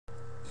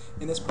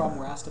In this problem,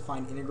 we're asked to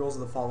find integrals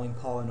of the following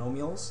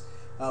polynomials.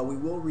 We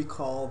will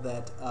recall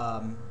that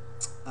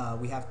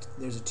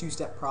there's a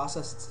two-step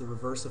process. It's the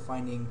reverse of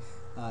finding,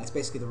 it's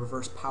basically the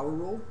reverse power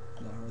rule,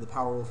 or the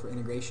power rule for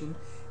integration.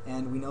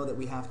 And we know that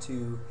we have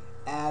to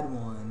add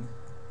 1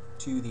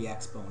 to the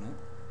exponent.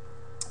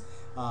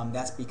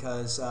 That's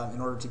because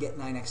in order to get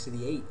 9x to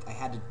the 8, I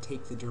had to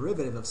take the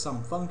derivative of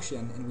some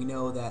function, and we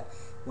know that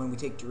when we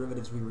take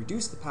derivatives, we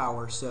reduce the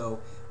power, so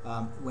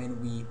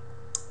when we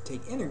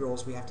take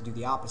integrals, we have to do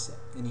the opposite,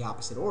 in the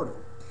opposite order.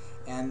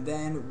 And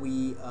then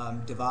we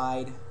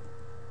divide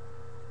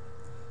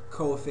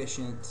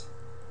coefficient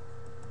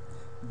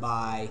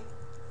by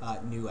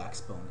new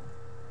exponent.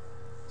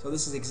 So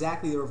this is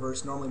exactly the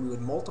reverse. Normally we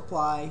would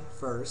multiply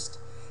first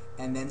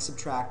and then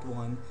subtract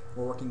 1.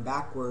 We're working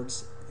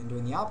backwards and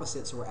doing the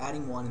opposite, so we're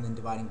adding 1 and then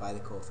dividing by the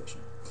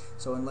coefficient.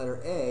 So in letter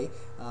A,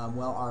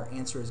 well, our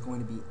answer is going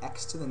to be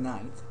x to the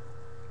 9th,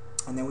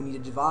 and then we need to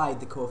divide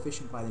the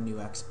coefficient by the new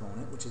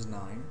exponent, which is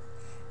 9,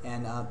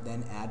 and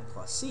then add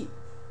plus c.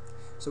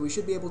 So we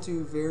should be able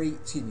to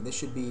this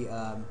should be,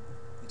 I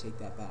take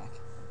that back,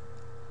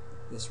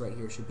 this right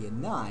here should be a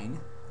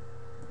 9.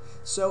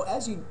 So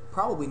as you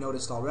probably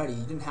noticed already,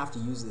 you didn't have to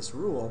use this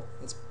rule.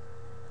 It's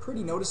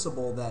pretty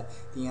noticeable that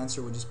the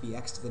answer would just be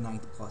x to the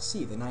 9th plus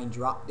c. The 9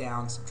 dropped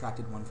down,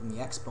 subtracted 1 from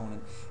the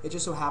exponent. It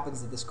just so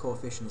happens that this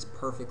coefficient is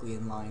perfectly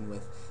in line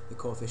with the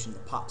coefficient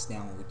that pops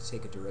down when we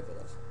take a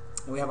derivative.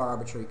 And we have our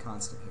arbitrary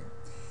constant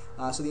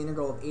here. So the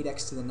integral of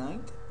 8x to the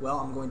 9th, well,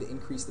 I'm going to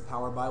increase the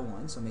power by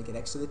 1, so make it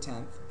x to the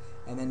 10th,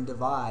 and then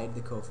divide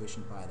the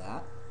coefficient by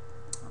that.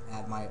 I'll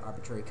add my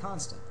arbitrary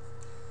constant.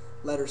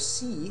 Letter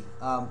C,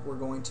 we're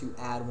going to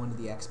add 1 to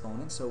the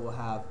exponent, so we'll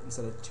have,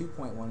 instead of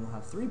 2.1, we'll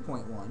have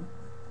 3.1.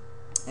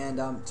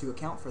 And to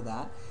account for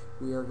that,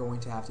 we are going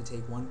to have to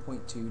take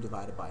 1.2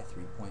 divided by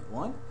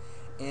 3.1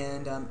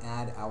 and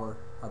add our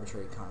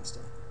arbitrary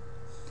constant.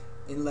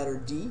 In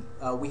letter D,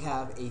 we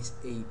have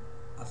a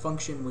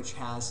function which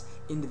has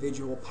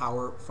individual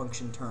power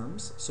function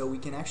terms, so we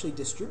can actually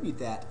distribute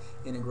that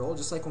integral,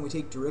 just like when we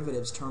take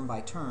derivatives term by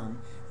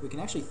term. We can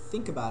actually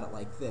think about it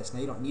like this. Now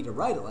you don't need to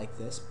write it like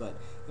this, but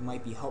it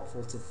might be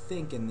helpful to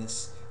think in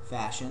this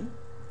fashion,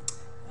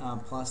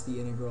 plus the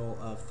integral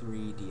of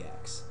 3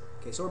 dx.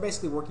 Okay, so we're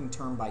basically working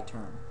term by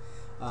term.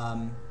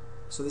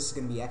 So this is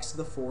going to be x to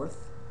the 4th,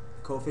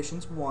 the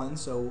coefficient's 1,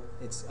 so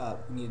it's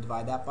we need to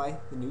divide that by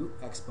the new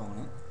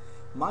exponent,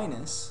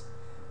 minus,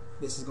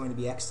 this is going to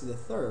be x to the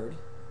 3rd,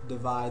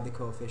 divide the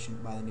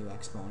coefficient by the new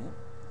exponent,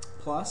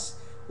 plus,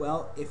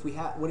 well, if we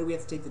have, what do we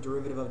have to take the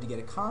derivative of to get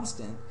a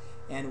constant?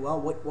 And well,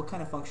 what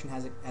kind of function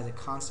has a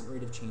constant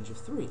rate of change of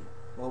 3?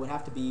 Well, it would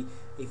have to be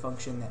a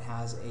function that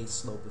has a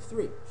slope of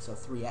 3, so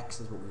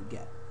 3x is what we would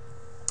get.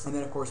 And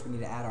then, of course, we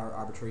need to add our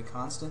arbitrary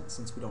constant,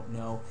 since we don't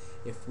know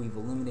if we've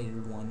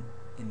eliminated one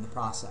in the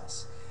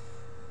process.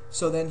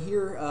 So then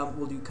here,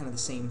 we'll do kind of the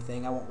same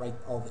thing. I won't write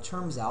all the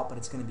terms out, but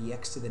it's going to be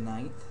x to the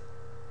 9th.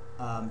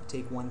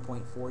 Take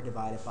 1.4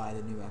 divided by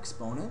the new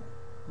exponent,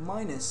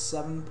 minus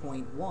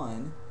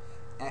 7.1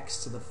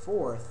 x to the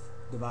 4th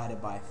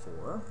divided by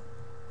 4.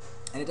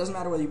 And it doesn't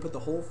matter whether you put the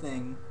whole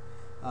thing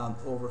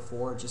over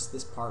 4, or just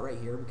this part right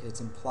here, because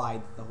it's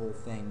implied the whole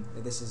thing,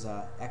 that this is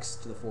x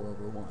to the 4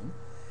 over 1.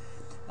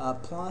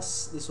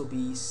 Plus, this will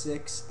be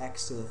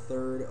 6x to the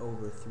 3rd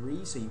over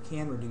 3, so you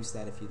can reduce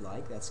that if you'd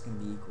like. That's going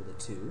to be equal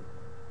to 2.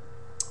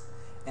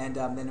 And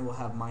then we'll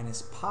have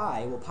minus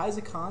pi. Well, pi is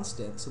a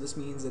constant, so this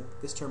means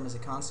that this term is a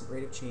constant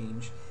rate of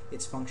change.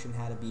 Its function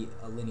had to be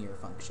a linear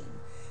function.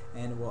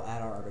 And we'll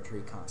add our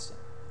arbitrary constant.